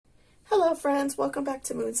Hello friends, welcome back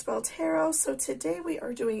to Moonspell Tarot. So today we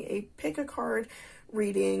are doing a pick a card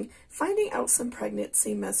reading, finding out some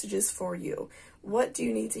pregnancy messages for you. What do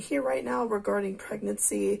you need to hear right now regarding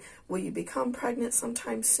pregnancy? Will you become pregnant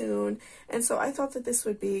sometime soon? And so I thought that this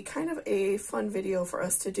would be kind of a fun video for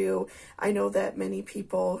us to do. I know that many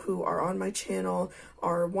people who are on my channel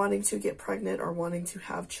are wanting to get pregnant or wanting to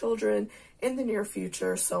have children in the near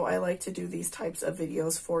future, so I like to do these types of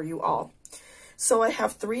videos for you all. So I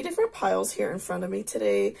have 3 different piles here in front of me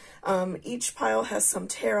today. Each pile has some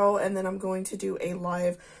tarot, and then I'm going to do a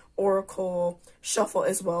live oracle shuffle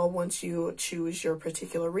as well once you choose your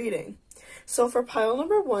particular reading. So for pile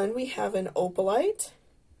number 1, we have an opalite.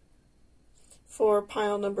 For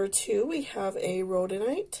pile number 2, we have a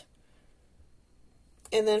rhodonite.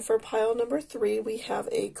 And then for pile number 3, we have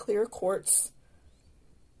a clear quartz.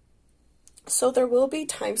 So there will be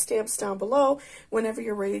timestamps down below whenever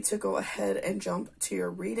you're ready to go ahead and jump to your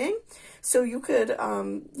reading. So you could,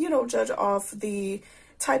 judge off the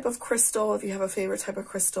type of crystal if you have a favorite type of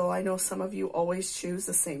crystal. I know some of you always choose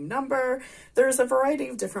the same number. There's a variety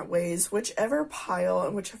of different ways. Whichever pile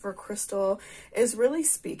and whichever crystal is really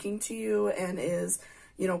speaking to you and is,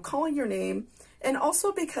 calling your name. And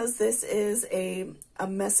also because this is a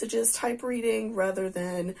messages type reading rather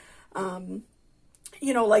than,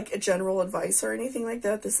 like a general advice or anything like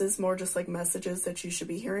that. This is more just like messages that you should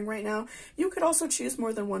be hearing right now. You could also choose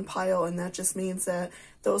more than one pile, and that just means that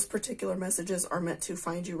those particular messages are meant to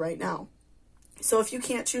find you right now. So if you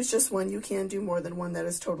can't choose just one, you can do more than one. That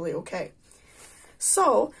is totally okay.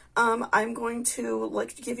 So I'm going to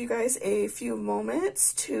give you guys a few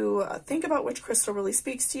moments to think about which crystal really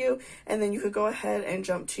speaks to you, and then you could go ahead and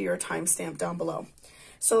jump to your timestamp down below.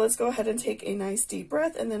 So let's go ahead and take a nice deep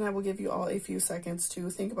breath, and then I will give you all a few seconds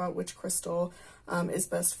to think about which crystal is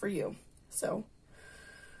best for you. So.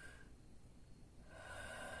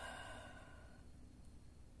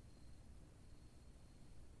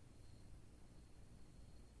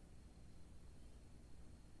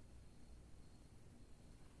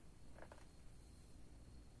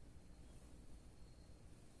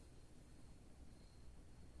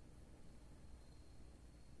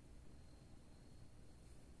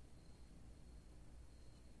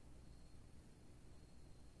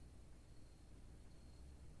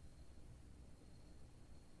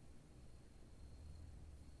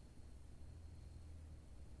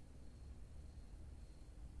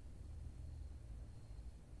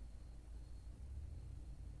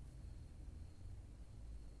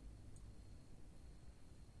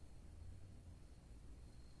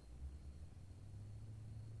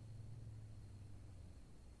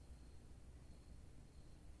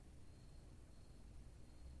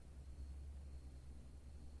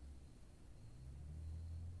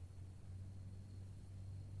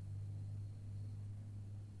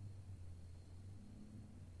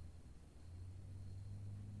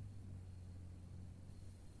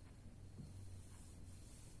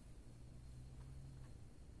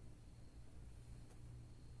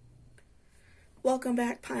 Welcome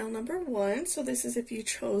back, pile number 1. So this is if you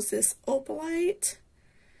chose this opalite.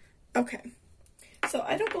 Okay. So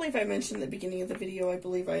I don't believe I mentioned at the beginning of the video. I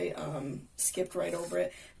believe I skipped right over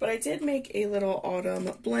it. But I did make a little autumn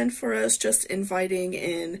blend for us, just inviting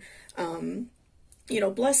in,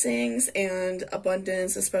 blessings and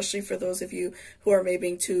abundance, especially for those of you who are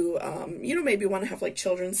maybe maybe want to have like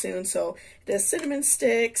children soon. So it has cinnamon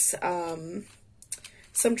sticks,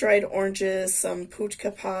 some dried oranges, some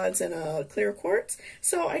puchka pods, and a clear quartz.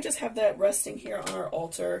 So I just have that resting here on our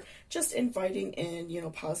altar, just inviting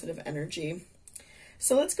in, positive energy.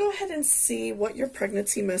 So let's go ahead and see what your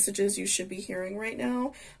pregnancy messages you should be hearing right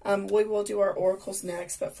now. We will do our oracles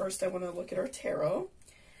next, but first I want to look at our tarot.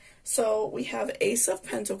 So we have Ace of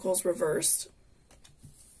Pentacles reversed.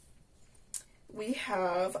 We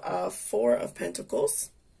have 4 of Pentacles.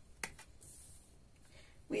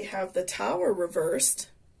 We have the Tower reversed,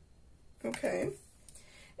 okay,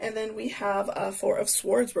 and then we have 4 of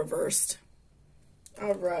Swords reversed.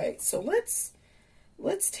 All right, so let's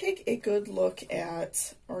take a good look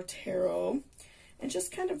at our tarot and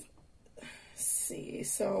just kind of see.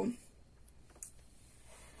 So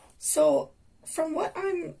from what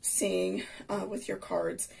I'm seeing with your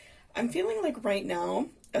cards, I'm feeling like right now,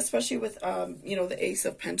 especially with the Ace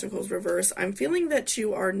of Pentacles reversed, I'm feeling that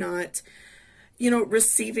you are not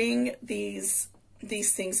receiving these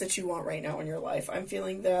things that you want right now in your life. I'm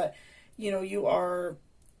feeling that, you are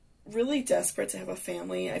really desperate to have a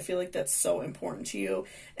family. I feel like that's so important to you.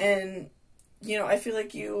 And, I feel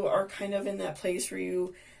like you are kind of in that place where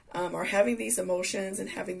you are having these emotions and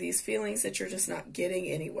having these feelings that you're just not getting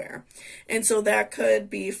anywhere. And so that could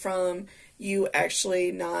be from you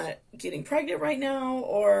actually not getting pregnant right now,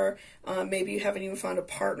 or maybe you haven't even found a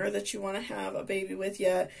partner that you want to have a baby with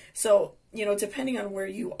yet. So, depending on where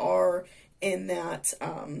you are in that,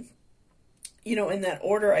 in that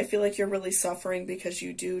order, I feel like you're really suffering because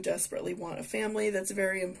you do desperately want a family that's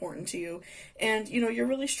very important to you. And, you're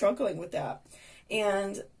really struggling with that.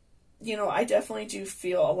 And, I definitely do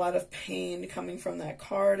feel a lot of pain coming from that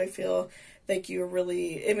card. I feel like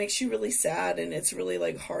it makes you really sad, and it's really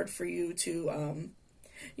like hard for you to,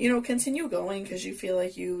 continue going because you feel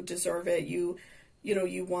like you deserve it. You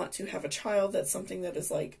want to have a child. That's something that is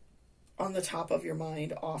like on the top of your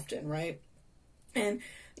mind often, right? And,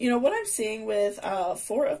 what I'm seeing with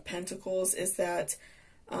Four of Pentacles is that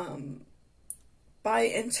by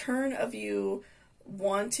in turn of you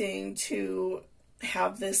wanting to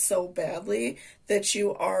have this so badly, that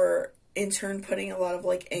you are in turn putting a lot of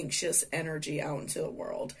like anxious energy out into the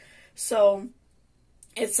world. So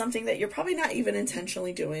it's something that you're probably not even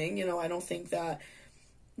intentionally doing. I don't think that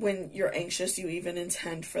when you're anxious you even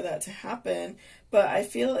intend for that to happen, but I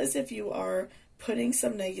feel as if you are putting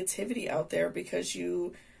some negativity out there because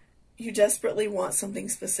you desperately want something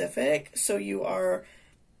specific. So you are,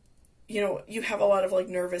 you have a lot of like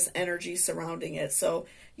nervous energy surrounding it. So,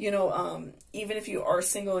 even if you are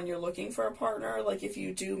single and you're looking for a partner, like if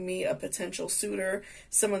you do meet a potential suitor,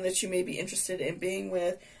 someone that you may be interested in being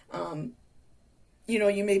with,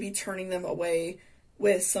 you may be turning them away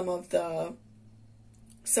with some of the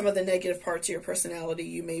negative parts of your personality.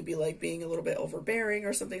 You may be like being a little bit overbearing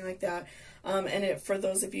or something like that. And for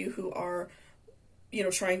those of you who are,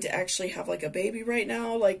 trying to actually have like a baby right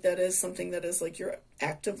now, like that is something that is like you're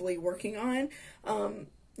actively working on.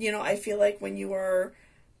 I feel like when you are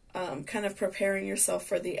kind of preparing yourself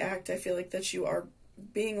for the act, I feel like that you are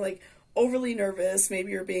being like overly nervous.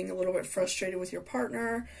 Maybe you're being a little bit frustrated with your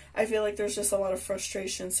partner. I feel like there's just a lot of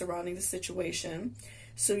frustration surrounding the situation.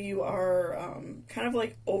 So you are kind of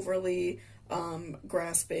like overly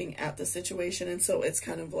grasping at the situation. And so it's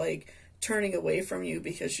kind of like turning away from you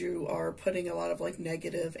because you are putting a lot of like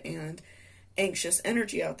negative and anxious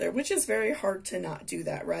energy out there, which is very hard to not do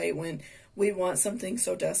that, right? When we want something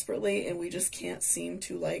so desperately and we just can't seem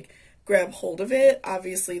to like grab hold of it,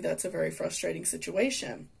 obviously that's a very frustrating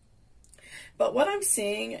situation. But what I'm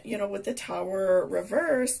seeing, with the Tower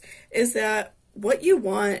reverse is that what you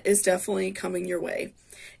want is definitely coming your way.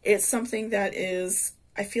 It's something that is,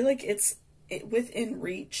 I feel like it's within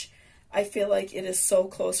reach. I feel like it is so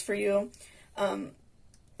close for you.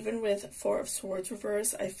 Even with Four of Swords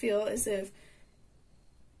reverse, I feel as if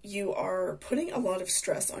you are putting a lot of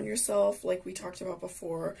stress on yourself, like we talked about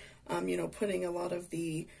before, putting a lot of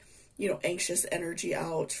the, anxious energy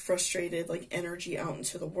out, frustrated, like energy out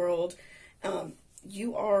into the world.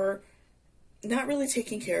 You are not really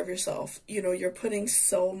taking care of yourself. You're putting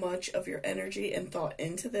so much of your energy and thought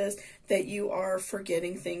into this that you are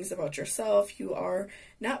forgetting things about yourself. You are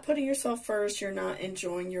not putting yourself first. You're not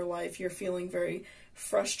enjoying your life. You're feeling very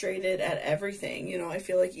frustrated at everything. I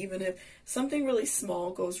feel like even if something really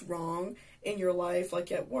small goes wrong in your life,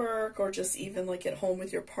 like at work or just even like at home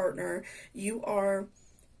with your partner, you are,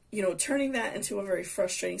 turning that into a very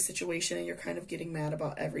frustrating situation, and you're kind of getting mad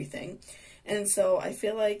about everything. And so I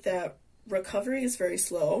feel like that recovery is very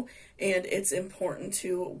slow, and it's important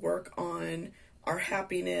to work on our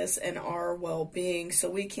happiness and our well-being so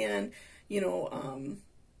we can,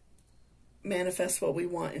 manifest what we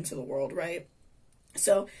want into the world, right?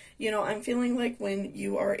 So, I'm feeling like when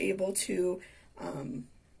you are able to,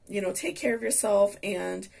 take care of yourself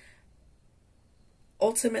and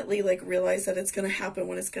ultimately like realize that it's going to happen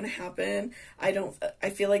when it's going to happen. I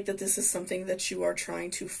feel like that this is something that you are trying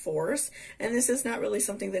to force, and this is not really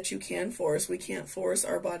something that you can force. We can't force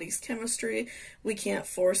our body's chemistry. We can't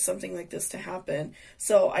force something like this to happen.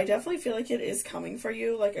 So I definitely feel like it is coming for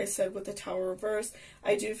you. Like I said, with the Tower reverse,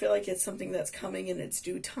 I do feel like it's something that's coming in its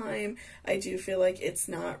due time. I do feel like it's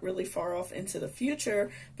not really far off into the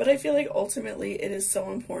future, but I feel like ultimately it is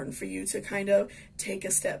so important for you to kind of take a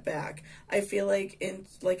step back. I feel like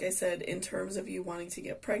like I said, in terms of you wanting to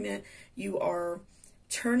get pregnant, you are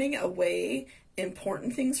turning away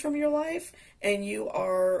important things from your life, and you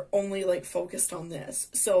are only like focused on this.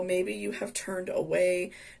 So maybe you have turned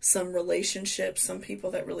away some relationships, some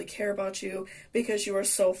people that really care about you, because you are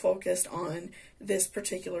so focused on this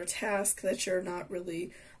particular task that you're not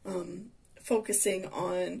really focusing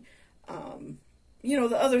on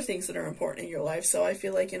the other things that are important in your life. So I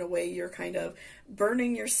feel like in a way you're kind of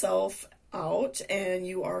burning yourself out, and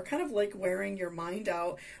you are kind of like wearing your mind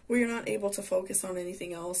out, where you're not able to focus on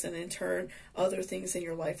anything else, and in turn other things in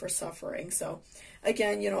your life are suffering. So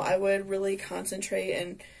again, I would really concentrate,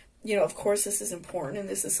 and of course this is important, and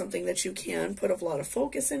this is something that you can put a lot of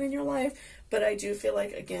focus in your life, but I do feel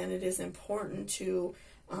like, again, it is important to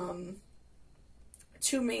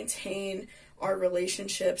maintain our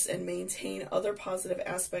relationships and maintain other positive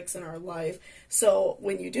aspects in our life. So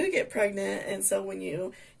when you do get pregnant, and so when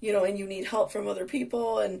you and you need help from other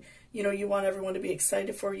people, and you want everyone to be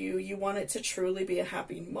excited for you, you want it to truly be a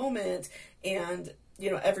happy moment, and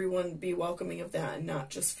everyone be welcoming of that, and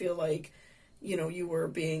not just feel like you were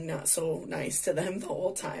being not so nice to them the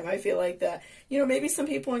whole time. I feel like that, maybe some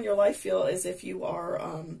people in your life feel as if you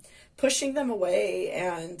are pushing them away,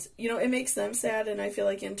 and it makes them sad, and I feel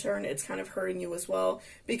like in turn it's kind of hurting you as well,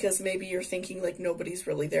 because maybe you're thinking like nobody's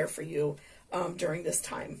really there for you during this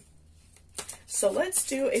time. So let's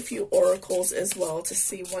do a few oracles as well to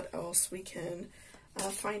see what else we can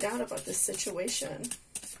find out about this situation.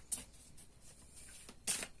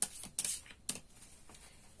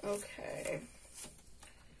 Okay,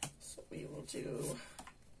 so we will do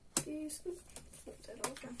these. Flip that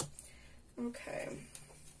over. Okay.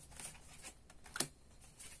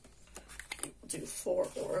 We'll do 4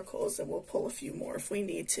 oracles, and we'll pull a few more if we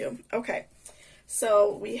need to. Okay,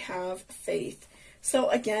 so we have faith. So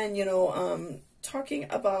again, talking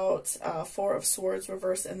about 4 of Swords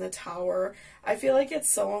reversed in the Tower, I feel like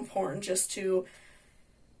it's so important just to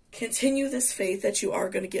continue this faith that you are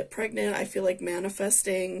going to get pregnant. I feel like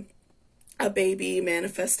manifesting a baby,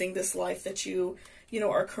 manifesting this life that you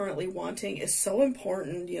are currently wanting is so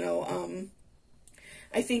important.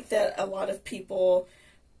 I think that a lot of people,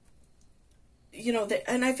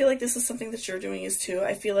 and I feel like this is something that you're doing is too.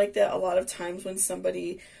 I feel like that a lot of times when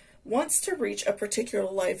somebody wants to reach a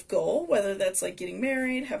particular life goal, whether that's like getting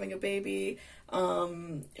married, having a baby,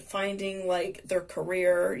 finding like their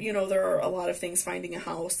career, there are a lot of things, finding a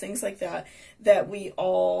house, things like that, that we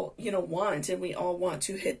all, want, and we all want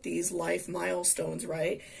to hit these life milestones,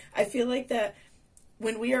 right? I feel like that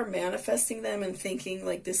when we are manifesting them and thinking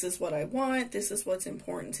like, this is what I want, this is what's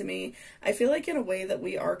important to me, I feel like in a way that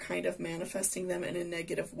we are kind of manifesting them in a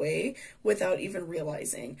negative way without even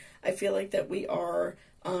realizing. I feel like that we are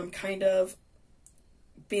kind of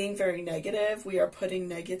being very negative. We are putting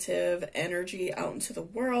negative energy out into the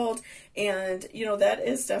world, and that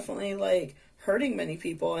is definitely like hurting many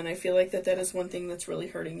people. And I feel like that is one thing that's really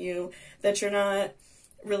hurting you, that you're not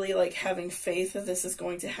really like having faith that this is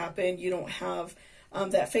going to happen. You don't have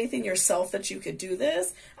that faith in yourself that you could do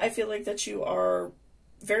this. I feel like that you are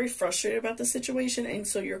very frustrated about the situation, and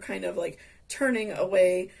so you're kind of like turning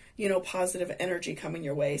away positive energy coming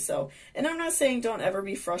your way. So, and I'm not saying don't ever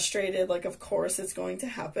be frustrated. Like, of course it's going to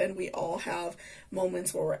happen. We all have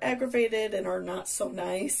moments where we're aggravated and are not so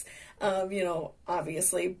nice,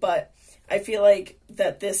 obviously, but I feel like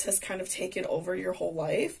that this has kind of taken over your whole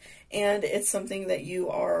life, and it's something that you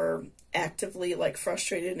are actively like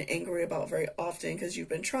frustrated and angry about very often, because you've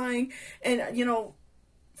been trying. And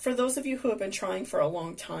for those of you who have been trying for a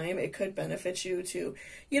long time, it could benefit you to,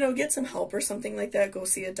 get some help or something like that. Go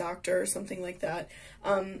see a doctor or something like that.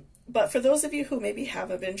 But for those of you who maybe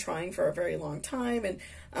haven't been trying for a very long time,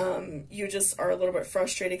 and you just are a little bit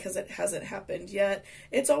frustrated because it hasn't happened yet,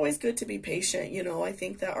 it's always good to be patient. I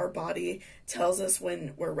think that our body tells us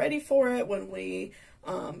when we're ready for it, when we,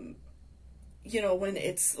 when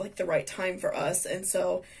it's like the right time for us. And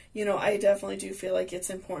so, I definitely do feel like it's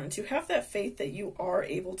important to have that faith that you are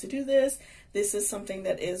able to do this. This is something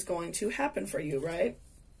that is going to happen for you, right?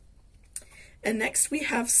 And next we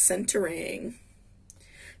have centering.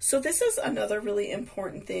 So this is another really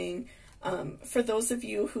important thing for those of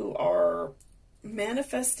you who are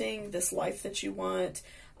manifesting this life that you want,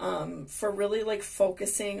 for really like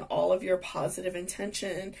focusing all of your positive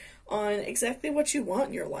intention on exactly what you want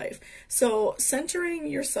in your life. So centering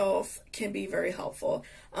yourself can be very helpful.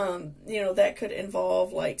 That could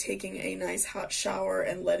involve like taking a nice hot shower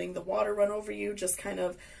and letting the water run over you, just kind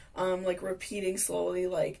of like repeating slowly,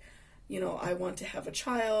 like, I want to have a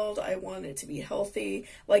child, I want it to be healthy,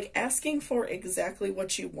 like asking for exactly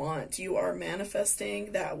what you want. You are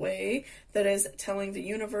manifesting that way. That is telling the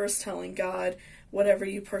universe, telling God, whatever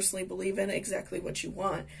you personally believe in, exactly what you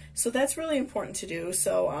want. So that's really important to do.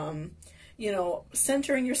 So,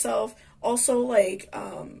 centering yourself. Also, like,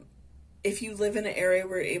 if you live in an area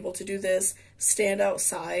where you're able to do this, stand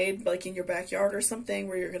outside, like in your backyard or something,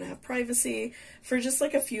 where you're going to have privacy for just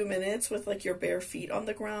like a few minutes with like your bare feet on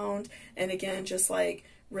the ground. And again, just like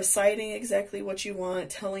reciting exactly what you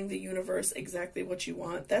want, telling the universe exactly what you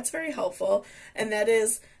want. That's very helpful. And that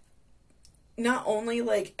is not only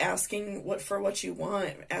like asking what you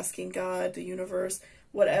want, asking God, the universe,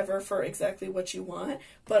 whatever, for exactly what you want,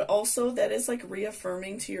 but also that is like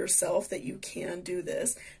reaffirming to yourself that you can do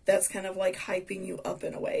this. That's kind of like hyping you up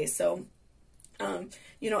in a way. So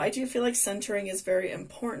I do feel like centering is very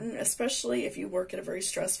important, especially if you work at a very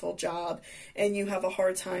stressful job and you have a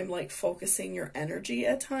hard time like focusing your energy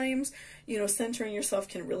at times. Centering yourself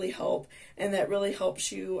can really help, and that really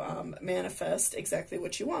helps you manifest exactly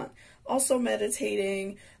what you want. Also,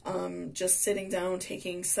 meditating, just sitting down,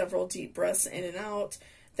 taking several deep breaths in and out,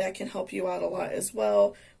 that can help you out a lot as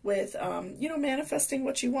well with, manifesting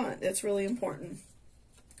what you want. That's really important.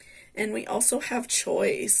 And we also have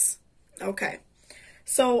choice. Okay.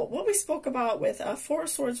 So what we spoke about with Four of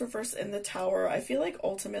Swords reversed in the Tower, I feel like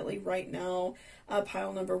ultimately right now,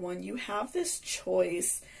 pile number one, you have this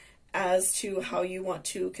choice as to how you want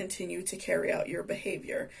to continue to carry out your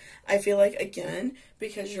behavior. I feel like, again,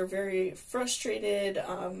 because you're very frustrated,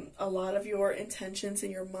 a lot of your intentions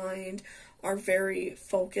in your mind are very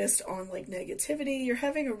focused on like negativity. You're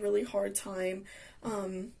having a really hard time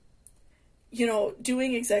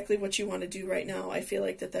doing exactly what you want to do right now. I feel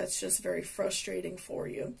like that's just very frustrating for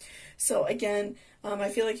you. So again, I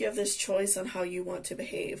feel like you have this choice on how you want to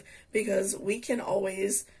behave, because we can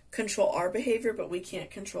always control our behavior, but we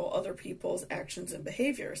can't control other people's actions and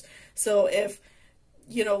behaviors. So if,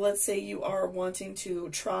 let's say you are wanting to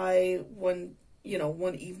try one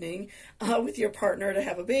evening with your partner to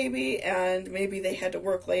have a baby, and maybe they had to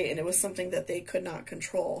work late and it was something that they could not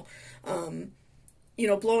control.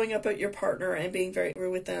 Blowing up at your partner and being very angry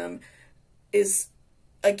with them is,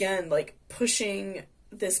 again, like pushing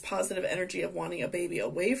this positive energy of wanting a baby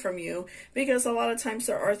away from you, because a lot of times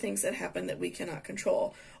there are things that happen that we cannot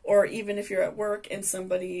control. Or even if you're at work and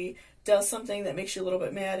somebody does something that makes you a little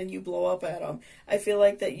bit mad and you blow up at them, I feel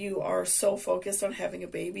like that you are so focused on having a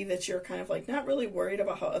baby that you're kind of like not really worried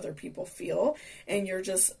about how other people feel, and you're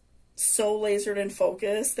just so lasered and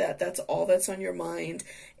focused that that's all that's on your mind,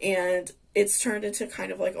 and it's turned into kind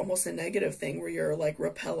of like almost a negative thing where you're like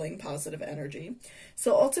repelling positive energy.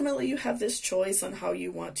 So ultimately you have this choice on how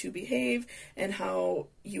you want to behave and how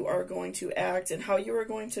you are going to act and how you are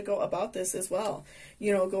going to go about this as well.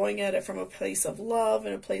 Going at it from a place of love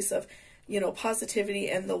and a place of, positivity,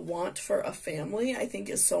 and the want for a family, I think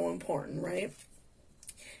is so important, right?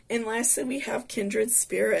 And lastly, we have Kindred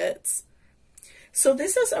Spirits. So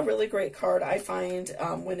this is a really great card, I find,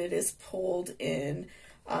 when it is pulled in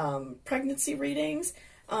pregnancy readings,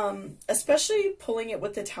 especially pulling it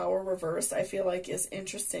with the Tower reversed, I feel like is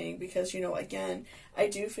interesting because, again, I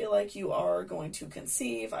do feel like you are going to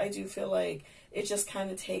conceive. I do feel like it just kind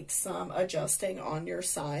of takes some adjusting on your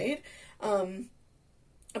side.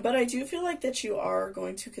 But I do feel like that you are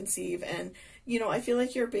going to conceive, and, I feel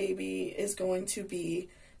like your baby is going to be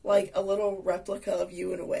like a little replica of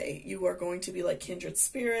you in a way. You are going to be like kindred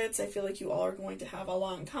spirits. I feel like you all are going to have a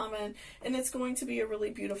lot in common, and it's going to be a really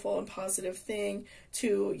beautiful and positive thing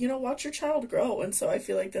to, watch your child grow. And so I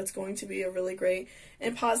feel like that's going to be a really great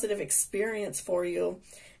and positive experience for you.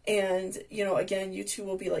 And, again, you two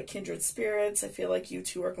will be like kindred spirits. I feel like you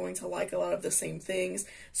two are going to like a lot of the same things.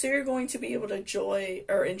 So you're going to be able to enjoy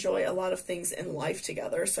a lot of things in life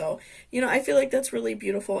together. So, I feel like that's really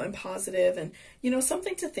beautiful and positive and,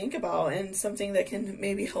 something to think about and something that can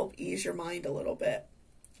maybe help ease your mind a little bit.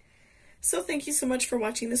 So thank you so much for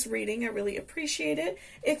watching this reading. I really appreciate it.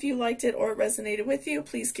 If you liked it or it resonated with you,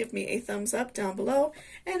 please give me a thumbs up down below.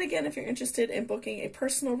 And again, if you're interested in booking a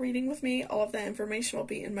personal reading with me, all of that information will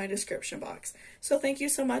be in my description box. So thank you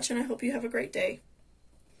so much, and I hope you have a great day.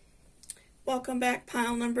 Welcome back,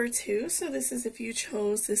 pile number 2. So this is if you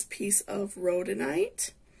chose this piece of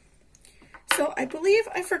rhodonite. So I believe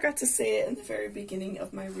I forgot to say it in the very beginning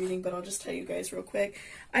of my reading, but I'll just tell you guys real quick.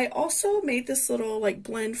 I also made this little like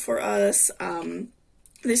blend for us.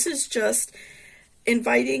 This is just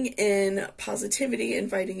inviting in positivity,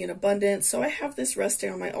 inviting in abundance. So I have this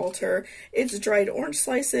resting on my altar. It's dried orange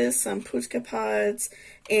slices, some putka pods,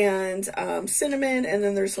 and cinnamon, and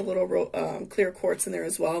then there's a little clear quartz in there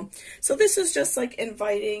as well. So this is just like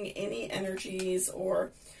inviting any energies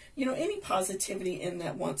or any positivity in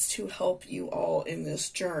that wants to help you all in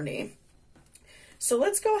this journey. So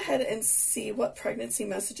let's go ahead and see what pregnancy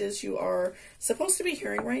messages you are supposed to be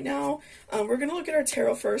hearing right now. We're going to look at our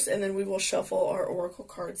tarot first, and then we will shuffle our oracle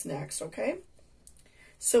cards next, okay?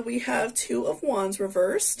 So we have 2 of Wands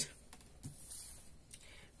reversed.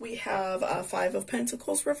 We have 5 of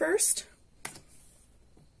Pentacles reversed.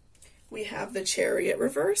 We have the Chariot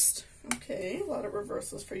reversed. Okay, a lot of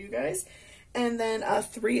reversals for you guys. And then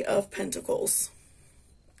 3 of Pentacles.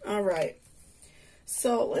 All right.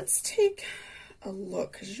 So let's take a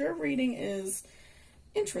look because your reading is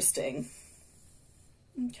interesting.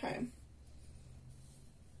 Okay.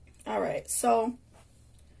 All right. So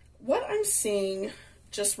what I'm seeing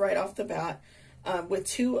just right off the bat with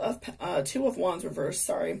two of Wands reversed,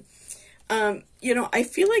 sorry. You know, I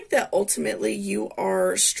feel like that ultimately you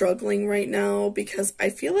are struggling right now because I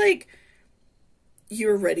feel like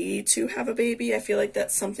you're ready to have a baby. I feel like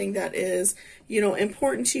that's something that is, you know,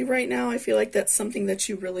 important to you right now. I feel like that's something that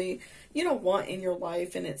you really, you know, want in your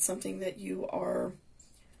life, and it's something that you are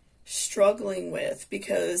struggling with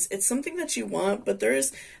because it's something that you want, but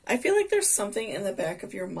I feel like there's something in the back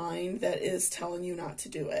of your mind that is telling you not to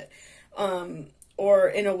do it. Or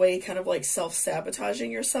in a way kind of like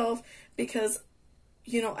self-sabotaging yourself because,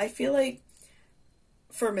 you know, I feel like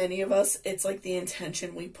for many of us, it's like the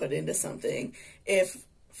intention we put into something. If,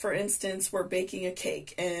 for instance, we're baking a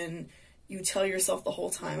cake and you tell yourself the whole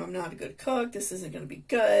time, I'm not a good cook, this isn't going to be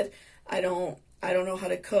good, I don't know how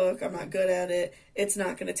to cook, I'm not good at it, it's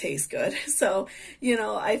not going to taste good. So, you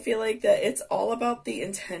know, I feel like that it's all about the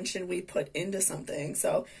intention we put into something.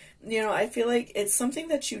 So, you know, I feel like it's something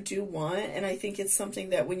that you do want, and I think it's something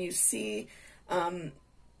that when you see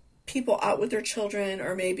people out with their children,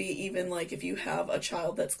 or maybe even like if you have a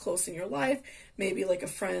child that's close in your life, maybe like a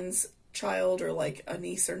friend's child or like a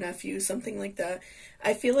niece or nephew, something like that,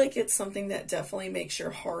 I feel like it's something that definitely makes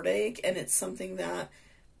your heart ache, and it's something that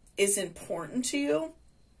is important to you,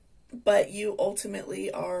 but you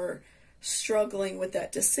ultimately are struggling with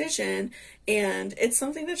that decision, and it's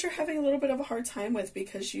something that you're having a little bit of a hard time with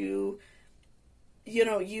because you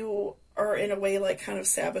know, you are in a way like kind of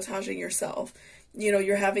sabotaging yourself. You know,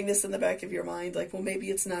 you're having this in the back of your mind, like, well, maybe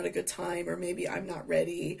it's not a good time, or maybe I'm not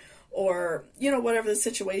ready, or, you know, whatever the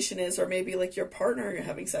situation is, or maybe like your partner you're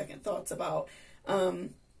having second thoughts about,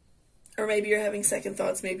 or maybe you're having second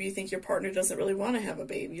thoughts, maybe you think your partner doesn't really want to have a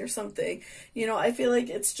baby or something. You know, I feel like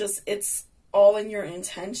it's all in your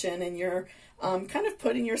intention, and you're kind of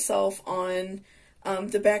putting yourself on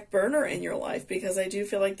the back burner in your life, because I do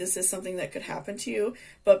feel like this is something that could happen to you,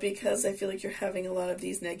 but because I feel like you're having a lot of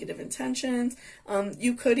these negative intentions,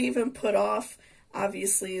 you could even put off,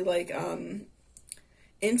 obviously, like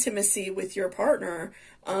intimacy with your partner,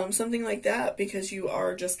 something like that, because you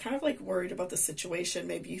are just kind of like worried about the situation.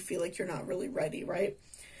 Maybe you feel like you're not really ready, right?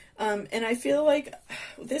 And I feel like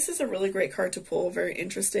this is a really great card to pull, very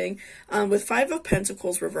interesting, with Five of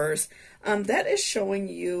Pentacles reversed. That is showing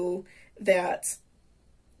you that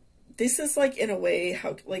this is like, in a way,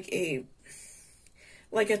 how like a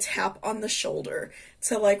tap on the shoulder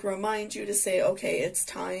to like remind you to say, okay, it's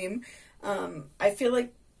time. I feel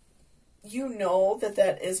like you know that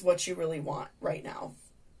that is what you really want right now.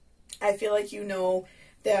 I feel like you know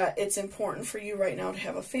that it's important for you right now to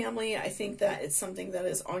have a family. I think that it's something that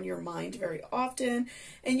is on your mind very often,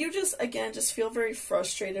 and you just, again, just feel very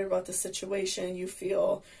frustrated about the situation. You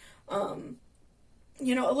feel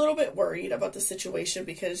you know, a little bit worried about the situation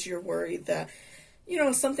because you're worried that, you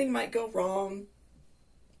know, something might go wrong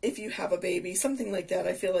if you have a baby, something like that.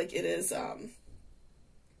 I feel like it is,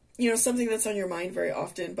 you know, something that's on your mind very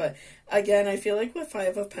often. But again, I feel like with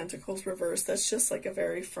Five of Pentacles reversed, that's just like a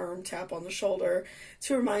very firm tap on the shoulder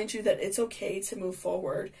to remind you that it's okay to move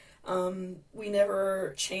forward. We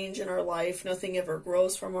never change in our life. Nothing ever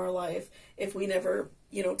grows from our life if we never,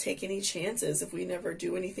 you know, take any chances, if we never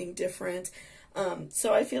do anything different.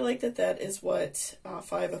 So I feel like that is what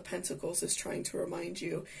Five of Pentacles is trying to remind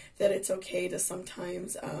you, that it's okay to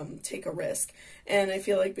sometimes take a risk. And I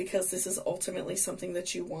feel like because this is ultimately something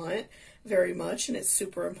that you want very much, and it's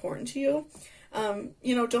super important to you,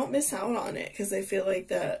 you know, don't miss out on it, because I feel like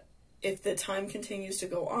that if the time continues to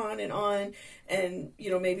go on, and,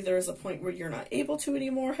 you know, maybe there is a point where you're not able to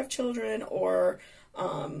anymore have children, or,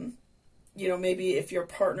 you know, maybe if your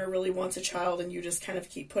partner really wants a child and you just kind of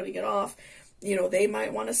keep putting it off, you know, they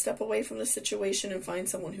might want to step away from the situation and find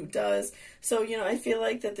someone who does. So, you know, I feel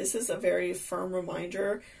like that this is a very firm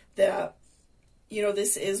reminder that, you know,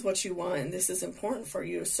 this is what you want and this is important for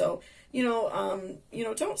you. So, you know,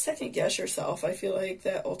 don't second guess yourself. I feel like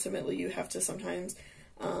that ultimately you have to sometimes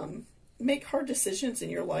make hard decisions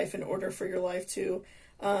in your life in order for your life to,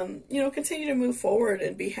 you know, continue to move forward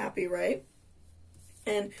and be happy, right?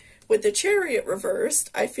 And with the Chariot reversed,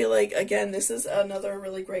 I feel like, again, this is another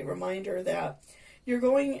really great reminder that you're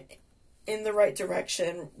going in the right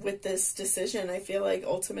direction with this decision. I feel like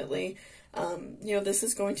ultimately, you know, this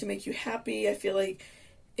is going to make you happy. I feel like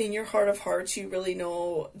in your heart of hearts, you really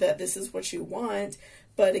know that this is what you want.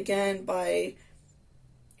 But again, by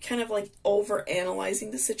kind of like over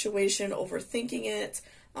analyzing the situation, overthinking it,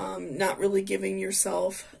 not really giving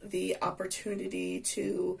yourself the opportunity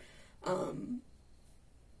to,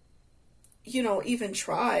 you know, even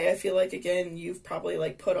try. I feel like, again, you've probably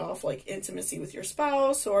like put off like intimacy with your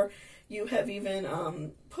spouse, or you have even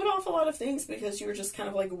put off a lot of things because you were just kind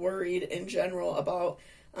of like worried in general about,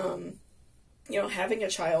 you know, having a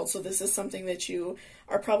child. So this is something that you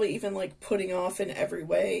are probably even like putting off in every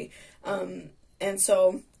way. And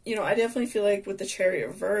so, you know, I definitely feel like with the Chariot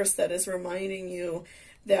reverse, that is reminding you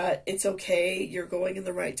that it's okay, you're going in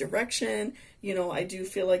the right direction. You know, I do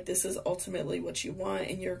feel like this is ultimately what you want,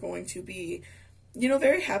 and you're going to be, you know,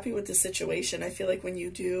 very happy with the situation. I feel like when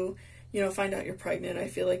you do, you know, find out you're pregnant, I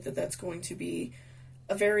feel like that's going to be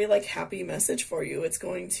a very like happy message for you. It's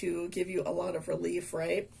going to give you a lot of relief,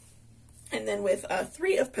 right? And then with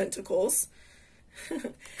Three of Pentacles,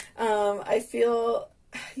 I feel,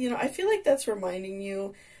 you know, I feel like that's reminding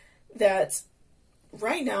you that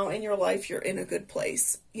right now in your life, you're in a good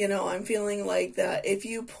place. You know, I'm feeling like that if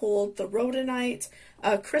you pulled the rhodonite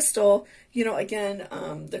crystal, you know, again,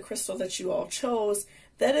 the crystal that you all chose,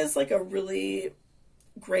 that is like a really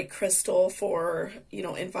great crystal for, you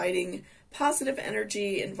know, inviting positive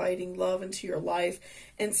energy, inviting love into your life.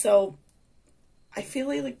 And so I feel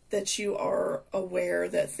like that you are aware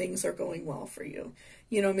that things are going well for you.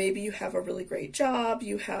 You know, maybe you have a really great job,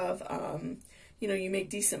 you have, you know, you make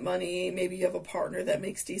decent money, maybe you have a partner that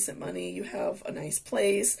makes decent money, you have a nice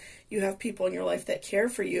place, you have people in your life that care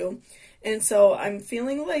for you. And so I'm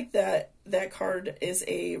feeling like that card is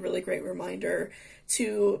a really great reminder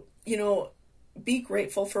to, you know, be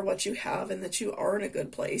grateful for what you have and that you are in a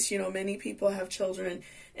good place. You know, many people have children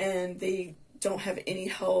and they don't have any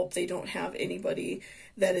help, they don't have anybody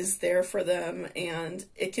that is there for them, and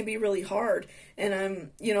it can be really hard.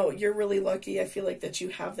 And you know, you're really lucky, I feel like, that you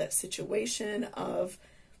have that situation of,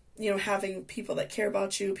 you know, having people that care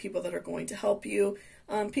about you, people that are going to help you,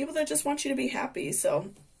 people that just want you to be happy.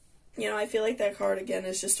 So, you know, I feel like that card, again,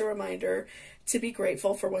 is just a reminder to be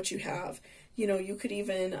grateful for what you have. You know, you could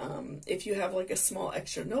even, if you have like a small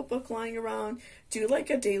extra notebook lying around, do like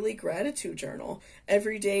a daily gratitude journal.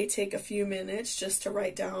 Every day, take a few minutes just to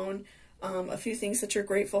write down a few things that you're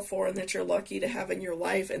grateful for and that you're lucky to have in your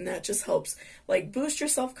life. And that just helps like boost your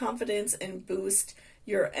self-confidence and boost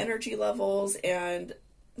your energy levels, and,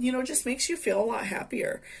 you know, just makes you feel a lot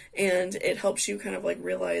happier. And it helps you kind of like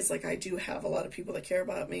realize, like, I do have a lot of people that care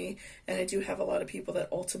about me, and I do have a lot of people that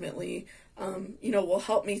ultimately, you know, will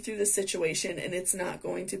help me through this situation, and it's not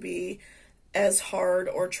going to be as hard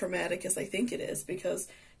or traumatic as I think it is. Because,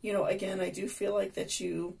 you know, again, I do feel like that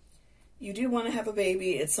you do want to have a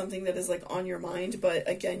baby. It's something that is like on your mind, but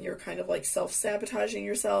again, you're kind of like self-sabotaging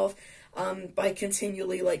yourself by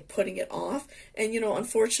continually like putting it off. And, you know,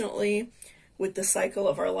 unfortunately, with the cycle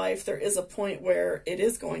of our life, there is a point where it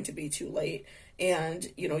is going to be too late,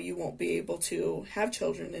 and, you know, you won't be able to have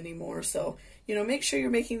children anymore. So, you know, make sure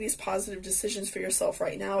you're making these positive decisions for yourself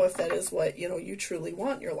right now if that is what, you know, you truly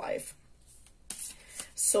want in your life.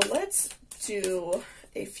 So let's do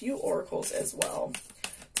a few oracles as well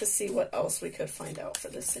to see what else we could find out for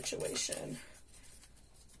this situation.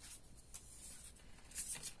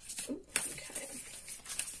 Ooh, okay.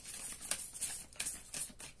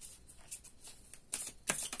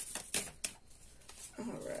 All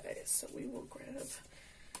right, so we will grab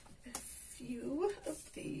a few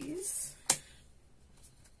of these.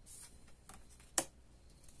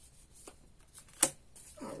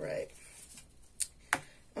 All right.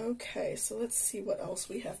 Okay, so let's see what else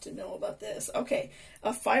we have to know about this. Okay,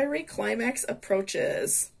 a fiery climax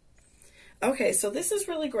approaches. Okay, so this is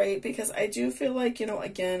really great because I do feel like, you know,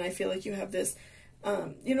 again, I feel like you have this,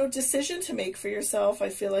 you know, decision to make for yourself. I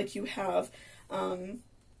feel like you have,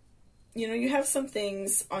 you know, you have some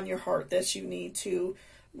things on your heart that you need to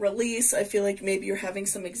release. I feel like maybe you're having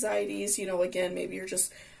some anxieties, you know, again, maybe you're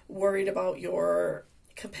just worried about your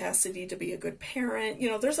capacity to be a good parent. You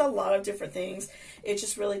know, there's a lot of different things. It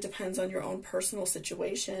just really depends on your own personal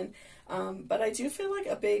situation. But I do feel like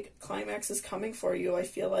a big climax is coming for you. I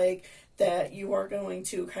feel like that you are going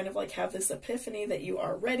to kind of like have this epiphany that you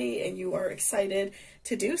are ready and you are excited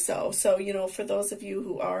to do so. So, you know, for those of you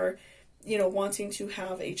who are, you know, wanting to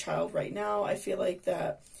have a child right now, I feel like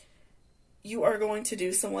that you are going to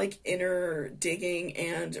do some like inner digging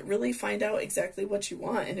and really find out exactly what you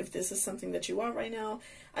want. And if this is something that you want right now,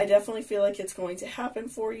 I definitely feel like it's going to happen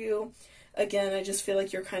for you. Again, I just feel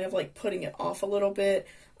like you're kind of like putting it off a little bit,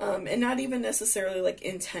 and not even necessarily like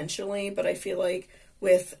intentionally, but I feel like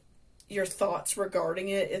with your thoughts regarding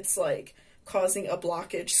it, it's like causing a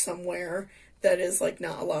blockage somewhere that is like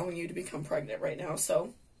not allowing you to become pregnant right now.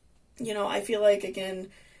 So, you know, I feel like, again,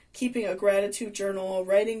 keeping a gratitude journal,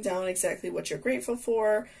 writing down exactly what you're grateful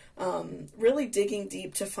for, really digging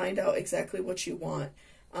deep to find out exactly what you want,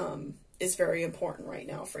 is very important right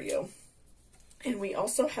now for you. And we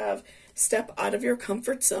also have step out of your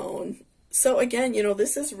comfort zone. So again, you know,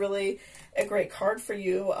 this is really a great card for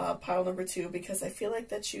you, pile number 2, because I feel like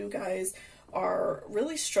that you guys are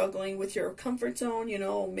really struggling with your comfort zone. You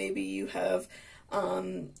know, maybe you have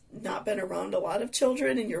not been around a lot of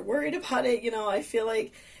children and you're worried about it. You know, I feel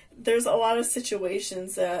like there's a lot of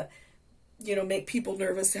situations that, you know, make people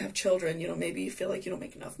nervous to have children. You know, maybe you feel like you don't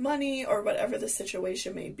make enough money or whatever the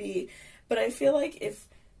situation may be. But I feel like if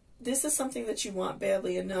this is something that you want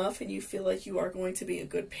badly enough and you feel like you are going to be a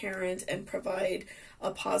good parent and provide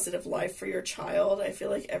a positive life for your child, I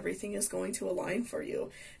feel like everything is going to align for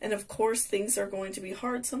you. And of course, things are going to be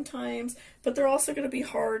hard sometimes, but they're also going to be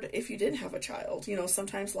hard if you didn't have a child. You know,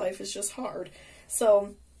 sometimes life is just hard.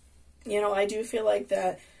 So, you know, I do feel like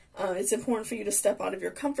that it's important for you to step out of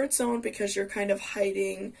your comfort zone, because you're kind of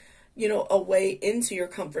hiding, you know, a way into your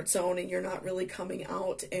comfort zone, and you're not really coming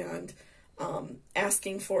out and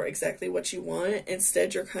asking for exactly what you want.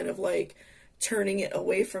 Instead, you're kind of like turning it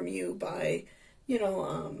away from you by, you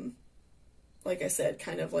know, like I said,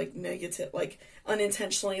 kind of like negative, like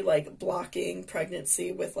unintentionally like blocking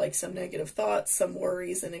pregnancy with like some negative thoughts, some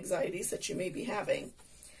worries and anxieties that you may be having.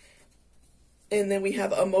 And then we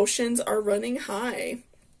have emotions are running high.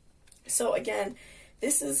 So again,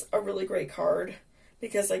 this is a really great card,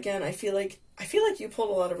 because again, I feel like you pulled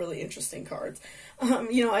a lot of really interesting cards.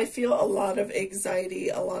 You know, I feel a lot of anxiety,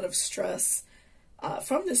 a lot of stress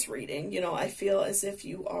from this reading. You know, I feel as if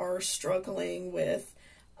you are struggling with,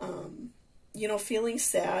 you know, feeling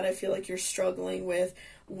sad. I feel like you're struggling with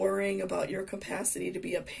worrying about your capacity to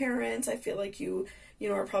be a parent. I feel like you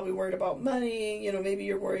know, are probably worried about money. You know, maybe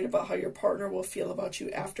you're worried about how your partner will feel about you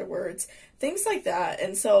afterwards. Things like that.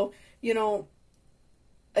 And so, you know,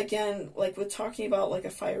 again, like with talking about like a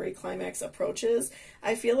fiery climax approaches,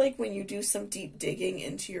 I feel like when you do some deep digging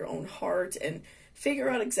into your own heart and figure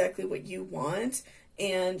out exactly what you want,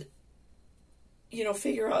 and, you know,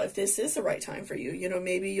 figure out if this is the right time for you. You know,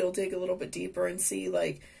 maybe you'll dig a little bit deeper and see,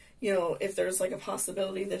 like, you know, if there's like a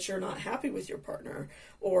possibility that you're not happy with your partner,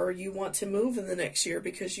 or you want to move in the next year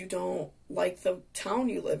because you don't like the town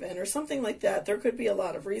you live in or something like that. There could be a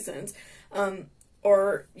lot of reasons.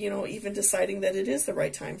 Or, you know, even deciding that it is the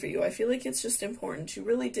right time for you. I feel like it's just important to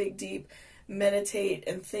really dig deep, meditate,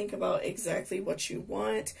 and think about exactly what you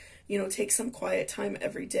want. You know, take some quiet time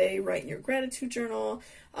every day, write in your gratitude journal,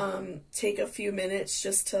 take a few minutes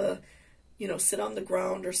just to, you know, sit on the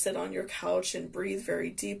ground or sit on your couch and breathe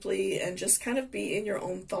very deeply and just kind of be in your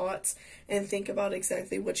own thoughts and think about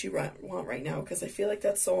exactly what you want right now, because I feel like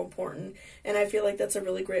that's so important. And I feel like that's a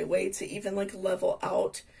really great way to even like level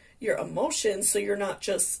out your emotions, so you're not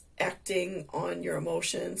just acting on your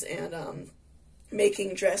emotions and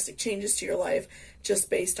making drastic changes to your life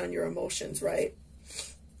just based on your emotions, right?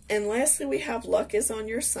 And lastly, we have luck is on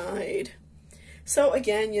your side. So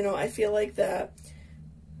again, you know, I feel like that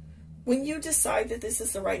when you decide that this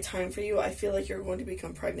is the right time for you, I feel like you're going to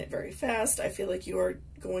become pregnant very fast. I feel like you are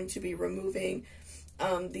going to be removing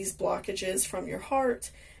these blockages from your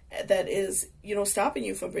heart that is, you know, stopping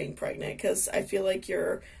you from being pregnant, because I feel like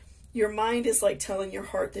your mind is like telling your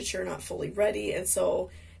heart that you're not fully ready, and so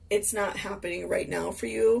it's not happening right now for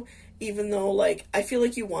you, even though like I feel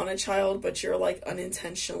like you want a child, but you're like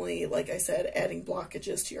unintentionally, like I said, adding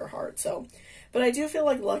blockages to your heart. So, but I do feel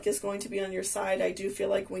like luck is going to be on your side. I do feel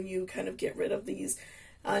like when you kind of get rid of these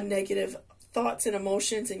negative thoughts and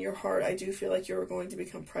emotions in your heart, I do feel like you're going to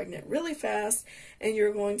become pregnant really fast, and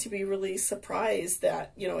you're going to be really surprised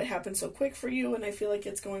that, you know, it happened so quick for you. And I feel like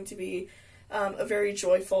it's going to be a very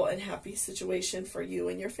joyful and happy situation for you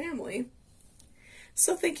and your family.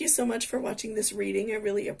 So thank you so much for watching this reading. I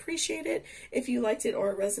really appreciate it. If you liked it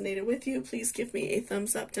or it resonated with you, please give me a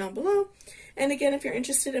thumbs up down below. And again, if you're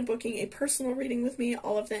interested in booking a personal reading with me,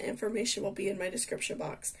 all of that information will be in my description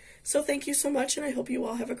box. So thank you so much, and I hope you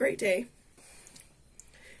all have a great day.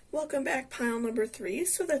 Welcome back, pile number 3.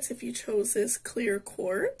 So that's if you chose this clear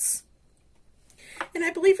quartz. And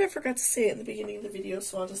I believe I forgot to say it in the beginning of the video,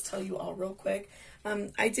 so I'll just tell you all real quick.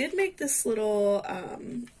 I did make this little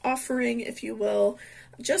offering, if you will,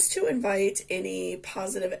 just to invite any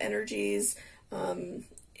positive energies,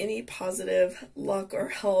 any positive luck or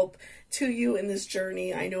help to you in this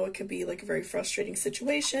journey. I know it could be like a very frustrating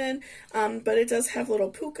situation, but it does have little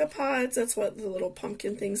puka pods. That's what the little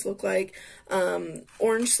pumpkin things look like.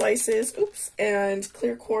 Orange slices, oops, and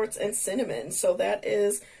clear quartz and cinnamon. So that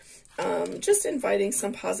is just inviting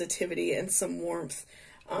some positivity and some warmth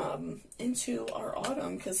into our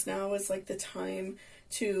autumn, because now is like the time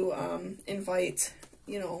to invite,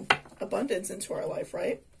 you know, abundance into our life,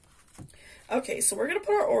 right? Okay, so we're going to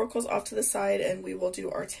put our oracles off to the side, and we will do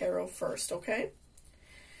our tarot first, okay?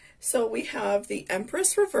 So we have the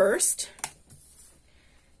Empress reversed,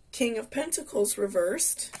 King of Pentacles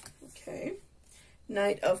reversed, okay,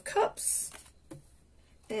 Knight of Cups,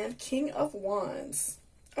 and King of Wands.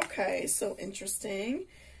 Okay, so interesting.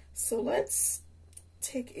 So let's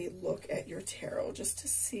take a look at your tarot just to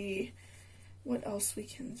see what else we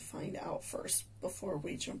can find out first before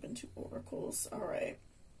we jump into oracles. All right.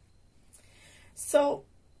 So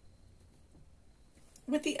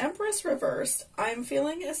with the Empress reversed, I'm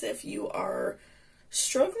feeling as if you are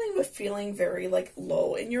struggling with feeling very like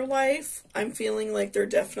low in your life. I'm feeling like there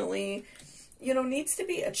definitely, you know, needs to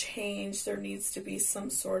be a change. There needs to be some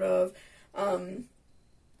sort of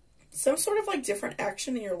like different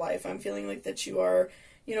action in your life. I'm feeling like that you are,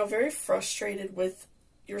 you know, very frustrated with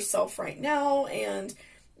yourself right now. And,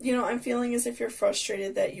 you know, I'm feeling as if you're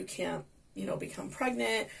frustrated that you can't, you know, become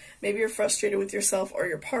pregnant. Maybe you're frustrated with yourself or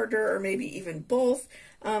your partner, or maybe even both.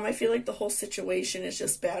 I feel like the whole situation is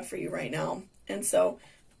just bad for you right now. And so,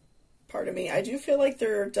 pardon me, I do feel like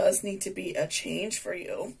there does need to be a change for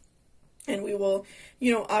you. And we will,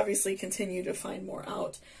 you know, obviously continue to find more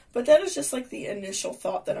out. But that is just like the initial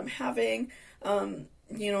thought that I'm having.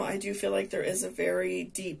 You know, I do feel like there is a very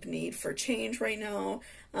deep need for change right now.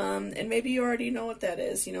 And maybe you already know what that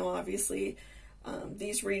is. You know, obviously,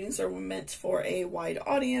 these readings are meant for a wide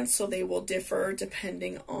audience, so they will differ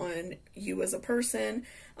depending on you as a person.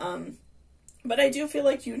 But I do feel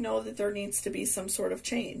like you know that there needs to be some sort of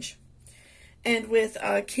change. And with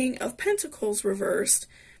King of Pentacles reversed,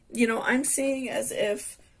 you know, I'm seeing as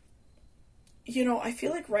if, you know, I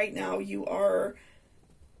feel like right now you're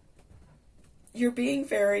being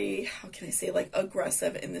very, how can I say, like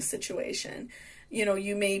aggressive in this situation. You know,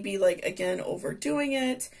 you may be like, again, overdoing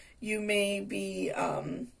it. You may be,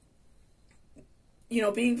 you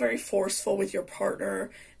know, being very forceful with your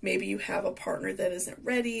partner. Maybe you have a partner that isn't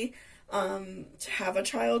ready to have a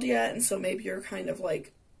child yet. And so maybe you're kind of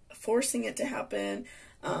like forcing it to happen.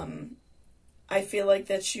 I feel like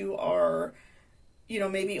that you are, you know,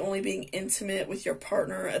 maybe only being intimate with your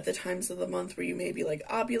partner at the times of the month where you may be like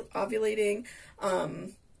ovulating.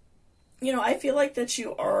 You know, I feel like that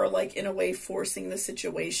you are like in a way forcing the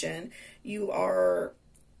situation. You are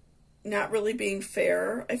not really being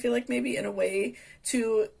fair. I feel like maybe in a way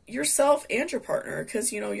to yourself and your partner,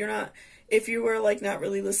 because, you know, you're not, if you were like not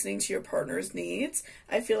really listening to your partner's needs,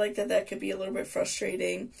 I feel like that could be a little bit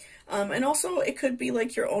frustrating. And also it could be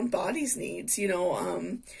like your own body's needs, you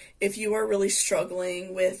know, if you are really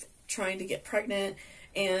struggling with trying to get pregnant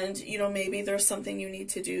and, you know, maybe there's something you need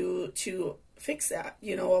to do to fix that.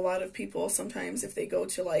 You know, a lot of people sometimes if they go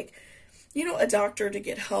to like, you know, a doctor to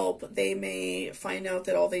get help, they may find out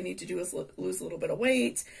that all they need to do is lose a little bit of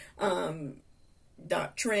weight,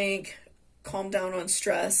 not drink, calm down on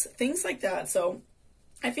stress, things like that. So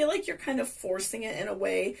I feel like you're kind of forcing it in a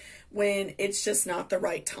way when it's just not the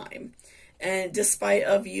right time. And despite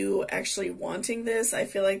of you actually wanting this, I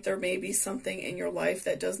feel like there may be something in your life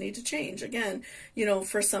that does need to change. Again, you know,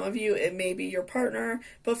 for some of you, it may be your partner,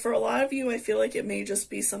 but for a lot of you, I feel like it may just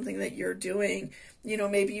be something that you're doing. You know,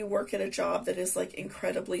 maybe you work at a job that is like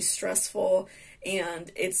incredibly stressful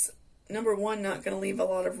and it's, number one, not going to leave a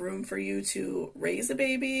lot of room for you to raise a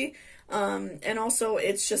baby. And also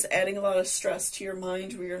it's just adding a lot of stress to your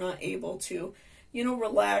mind where you're not able to, you know,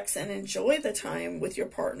 relax and enjoy the time with your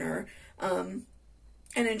partner,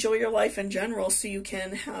 and enjoy your life in general so you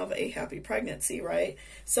can have a happy pregnancy, right?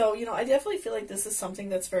 So, you know, I definitely feel like this is something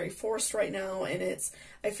that's very forced right now, and it's,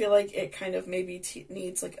 I feel like it kind of maybe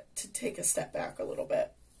needs like to take a step back a little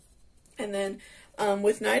bit. And then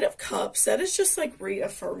with Knight of Cups, that is just like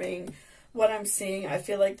reaffirming what I'm seeing. I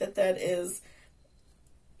feel like that is,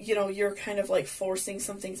 you know, you're kind of like forcing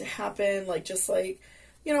something to happen, like just like,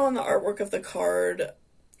 you know, on the artwork of the card,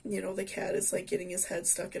 you know, the cat is like getting his head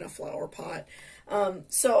stuck in a flower pot.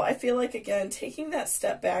 So I feel like, again, taking that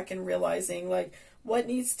step back and realizing like what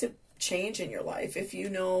needs to change in your life. If you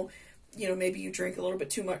know, maybe you drink a little bit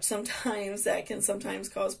too much sometimes, that can sometimes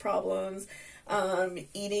cause problems.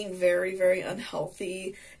 Eating very, very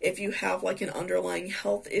unhealthy. If you have like an underlying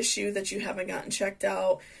health issue that you haven't gotten checked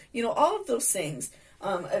out, you know, all of those things.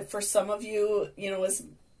 For some of you, you know,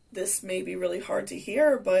 this may be really hard to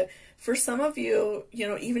hear, but for some of you, you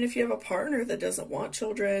know, even if you have a partner that doesn't want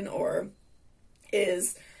children or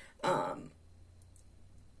is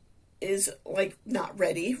like not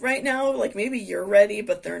ready right now, like maybe you're ready,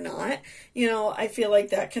 but they're not, you know, I feel like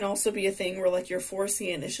that can also be a thing where like you're forcing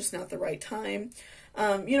it and it's just not the right time.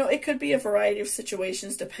 You know, it could be a variety of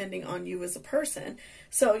situations depending on you as a person.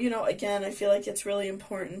 So, you know, again, I feel like it's really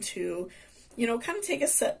important to, you know, kind of take a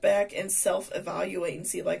step back and self-evaluate and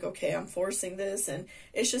see like, okay, I'm forcing this and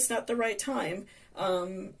it's just not the right time.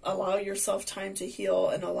 Allow yourself time to heal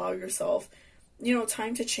and allow yourself, you know,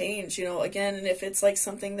 time to change, you know, again. And if it's like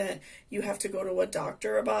something that you have to go to a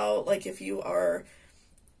doctor about, like if you are,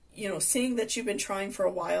 you know, seeing that you've been trying for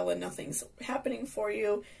a while and nothing's happening for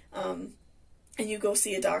you, and you go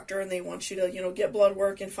see a doctor and they want you to, you know, get blood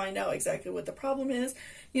work and find out exactly what the problem is,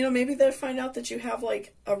 you know, maybe they'll find out that you have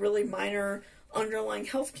like a really minor underlying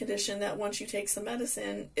health condition that once you take some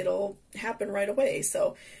medicine, it'll happen right away.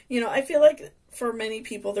 So, you know, I feel like for many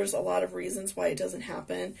people, there's a lot of reasons why it doesn't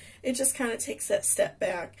happen. It just kind of takes that step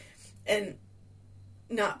back and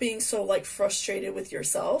not being so like frustrated with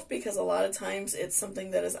yourself, because a lot of times it's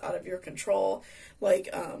something that is out of your control, like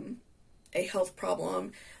a health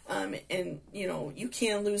problem, and you know, you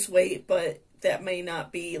can lose weight, but that may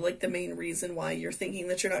not be like the main reason why you're thinking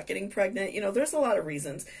that you're not getting pregnant. You know, there's a lot of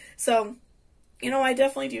reasons. So, you know, I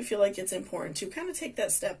definitely do feel like it's important to kind of take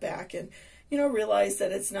that step back and, you know, realize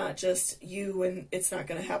that it's not just you and it's not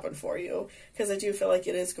going to happen for you, because I do feel like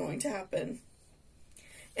it is going to happen.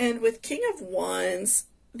 And with King of Wands,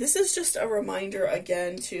 this is just a reminder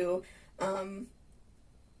again to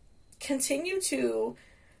continue to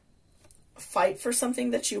fight for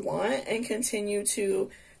something that you want and continue to,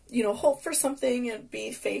 you know, hope for something and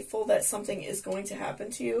be faithful that something is going to happen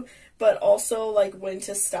to you, but also like when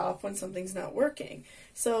to stop when something's not working.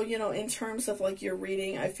 So, you know, in terms of like your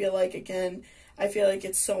reading, I feel like, again, I feel like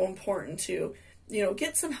it's so important to, you know,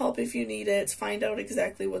 get some help if you need it, find out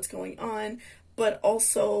exactly what's going on, but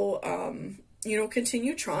also, you know,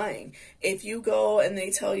 continue trying. If you go and they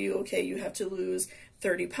tell you, okay, you have to lose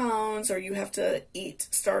 30 pounds or you have to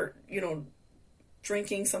start, you know,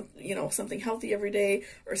 drinking something healthy every day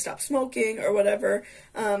or stop smoking or whatever,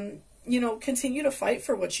 you know, continue to fight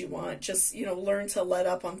for what you want. Just, you know, learn to let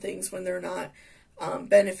up on things when they're not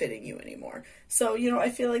benefiting you anymore. So, you know, I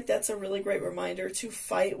feel like that's a really great reminder to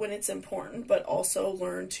fight when it's important, but also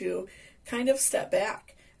learn to kind of step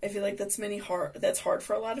back. I feel like that's hard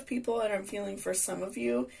for a lot of people, and I'm feeling for some of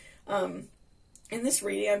you. In this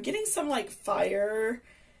reading, I'm getting some like fire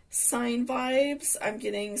sign vibes. I'm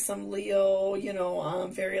getting some Leo, you know,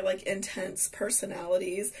 very like intense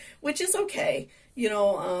personalities, which is okay. You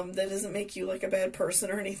know, that doesn't make you like a bad person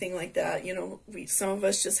or anything like that. You know, some of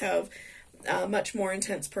us just have much more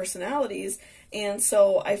intense personalities. And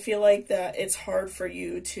so I feel like that it's hard for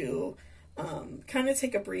you to kind of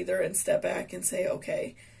take a breather and step back and say,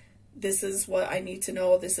 okay, this is what I need to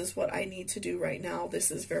know. This is what I need to do right now. This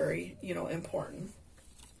is very, you know, important.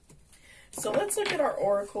 So let's look at our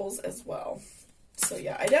oracles as well. So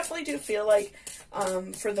yeah, I definitely do feel like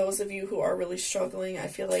for those of you who are really struggling, I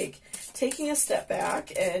feel like taking a step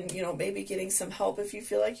back and, you know, maybe getting some help if you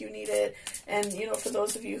feel like you need it. And, you know, for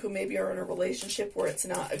those of you who maybe are in a relationship where it's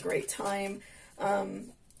not a great time,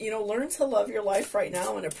 you know, learn to love your life right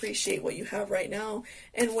now and appreciate what you have right now.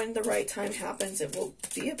 And when the right time happens, it will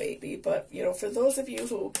be a baby. But, you know, for those of you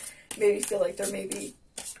who maybe feel like there may be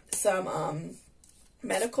some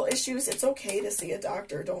medical issues, it's okay to see a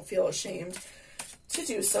doctor. Don't feel ashamed to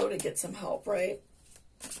do so, to get some help, right?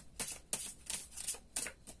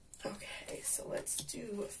 Okay, so let's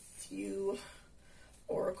do a few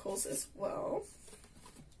oracles as well.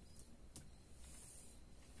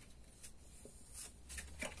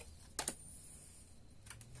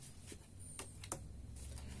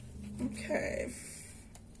 Okay,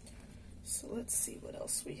 so let's see what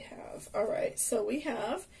else we have. All right, so we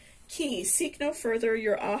have key, seek no further,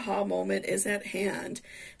 your aha moment is at hand.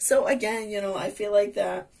 So again, you know, I feel like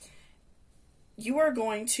that you are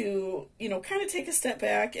going to, you know, kind of take a step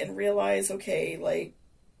back and realize, okay, like,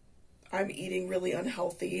 I'm eating really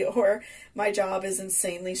unhealthy, or my job is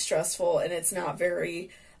insanely stressful and it's not very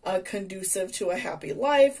conducive to a happy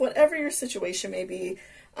life, whatever your situation may be.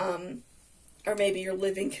 Or maybe your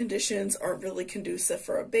living conditions aren't really conducive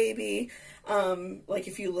for a baby. Like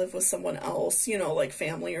if you live with someone else, you know, like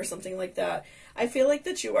family or something like that. I feel like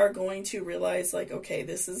that you are going to realize, like, okay,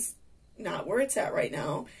 this is not where it's at right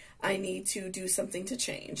now. I need to do something to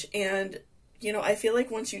change. And, you know, I feel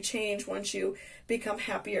like once you change, once you become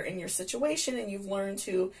happier in your situation and you've learned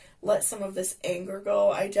to let some of this anger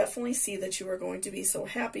go, I definitely see that you are going to be so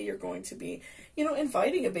happy. You're going to be, you know,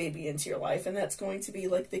 inviting a baby into your life. And that's going to be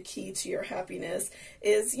like the key to your happiness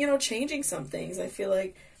is, you know, changing some things. I feel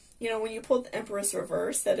like, you know, when you pull the Empress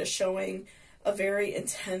reverse, that is showing a very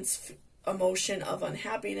intense emotion of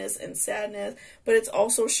unhappiness and sadness, but it's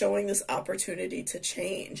also showing this opportunity to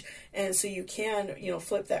change. And so you can, you know,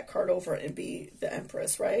 flip that card over and be the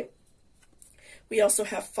Empress, right? We also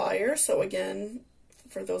have fire. So again,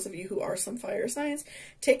 for those of you who are some fire signs,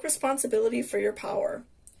 take responsibility for your power.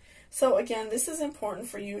 So again, this is important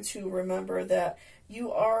for you to remember that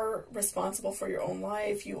you are responsible for your own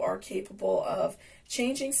life. You are capable of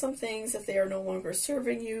changing some things if they are no longer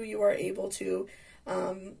serving you. You are able to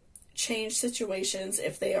change situations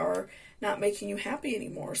if they are not making you happy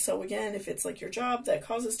anymore. So again, if it's like your job that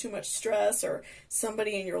causes too much stress, or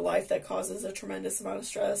somebody in your life that causes a tremendous amount of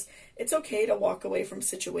stress, it's okay to walk away from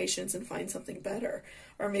situations and find something better.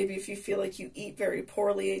 Or maybe if you feel like you eat very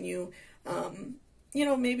poorly and you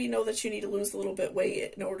maybe know that you need to lose a little bit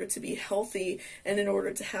weight in order to be healthy and in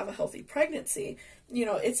order to have a healthy pregnancy,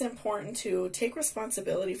 it's important to take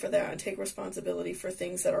responsibility for that and take responsibility for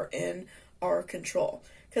things that are in our control.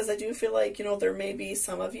 Because I do feel like, there may be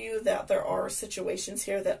some of you that there are situations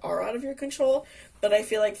here that are out of your control, but I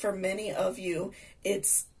feel like for many of you,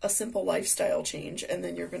 it's a simple lifestyle change, and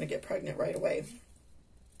then you're going to get pregnant right away.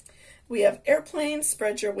 We have airplanes,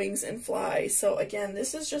 spread your wings and fly. So again,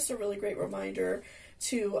 this is just a really great reminder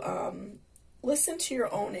to listen to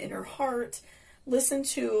your own inner heart. Listen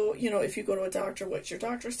to, if you go to a doctor, what your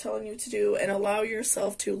doctor's telling you to do, and allow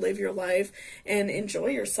yourself to live your life and enjoy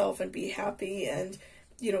yourself and be happy and,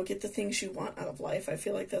 get the things you want out of life. I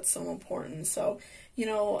feel like that's so important. So,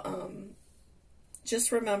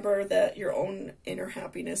 just remember that your own inner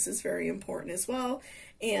happiness is very important as well.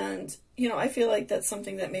 And, I feel like that's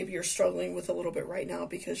something that maybe you're struggling with a little bit right now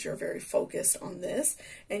because you're very focused on this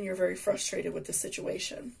and you're very frustrated with the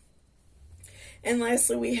situation. And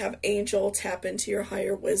lastly, we have Angel, tap into your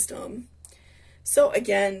higher wisdom. So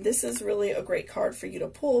again, this is really a great card for you to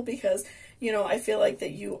pull because, I feel like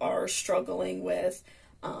that you are struggling with,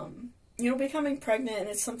 becoming pregnant, and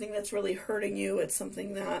it's something that's really hurting you. It's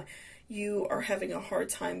something that you are having a hard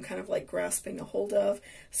time kind of like grasping a hold of.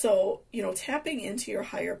 So, tapping into your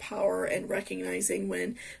higher power and recognizing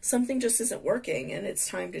when something just isn't working and it's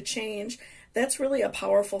time to change, that's really a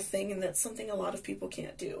powerful thing, and that's something a lot of people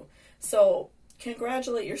can't do. So,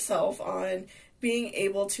 congratulate yourself on being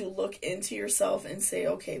able to look into yourself and say,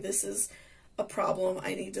 okay, this is a problem.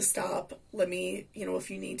 I need to stop. Let me,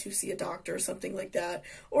 if you need to see a doctor or something like that,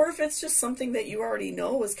 or if it's just something that you already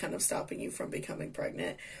know is kind of stopping you from becoming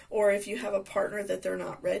pregnant, or if you have a partner that they're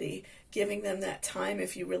not ready, giving them that time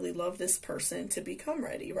if you really love this person to become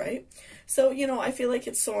ready, right? So, I feel like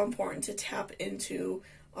it's so important to tap into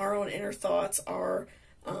our own inner thoughts, our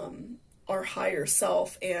higher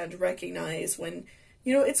self, and recognize when,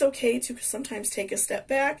 it's okay to sometimes take a step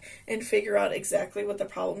back and figure out exactly what the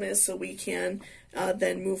problem is so we can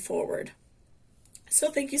then move forward. So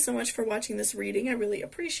thank you so much for watching this reading. I really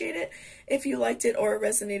appreciate it. If you liked it or it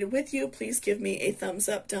resonated with you, please give me a thumbs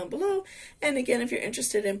up down below. And again, if you're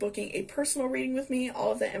interested in booking a personal reading with me,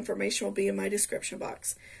 all of that information will be in my description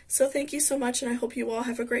box. So thank you so much, and I hope you all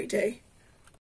have a great day.